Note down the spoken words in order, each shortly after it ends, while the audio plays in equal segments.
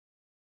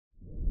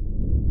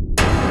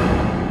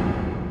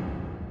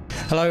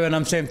Hello, and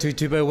I'm Sam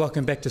Tuitupou.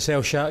 Welcome back to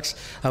Sail Sharks.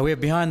 We're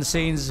behind the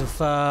scenes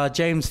of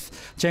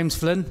James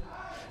Flynn.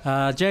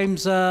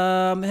 James,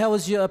 how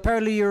was you?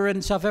 Apparently you were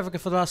in South Africa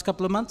for the last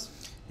couple of months?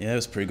 Yeah, it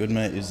was pretty good,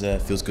 mate.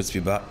 It feels good to be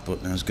back, but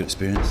it was a good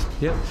experience.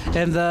 Yep.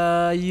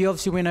 And you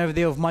obviously went over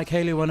there with Mike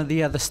Haley, one of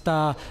the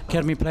star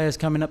academy players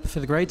coming up for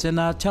the grades. And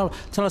tell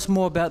us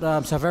more about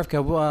South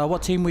Africa.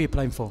 What team were you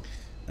playing for?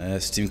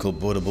 It's a team called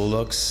Border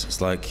Bulldogs. It's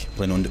like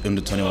playing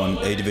under 21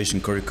 A Division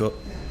Curry Cup.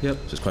 Yep.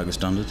 So it's quite good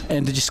standard.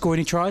 And did you score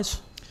any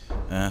tries?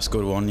 I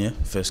scored one, yeah,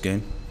 first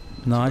game.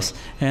 Nice.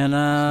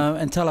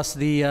 And tell us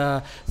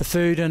the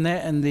food and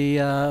that and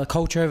the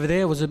culture over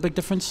there. Was it a big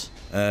difference?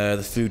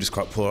 The food was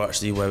quite poor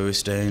actually where we were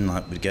staying.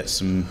 Like we'd get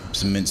some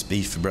minced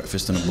beef for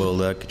breakfast and a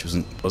boiled egg, which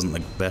wasn't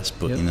the best,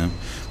 but you know.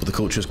 But the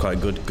culture was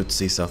quite good. Good to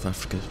see South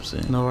Africa. So.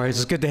 No worries.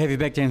 It's good to have you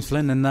back, James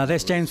Flynn. And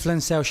that's James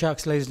Flynn, Sail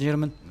Sharks, ladies and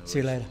gentlemen. See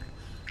you later.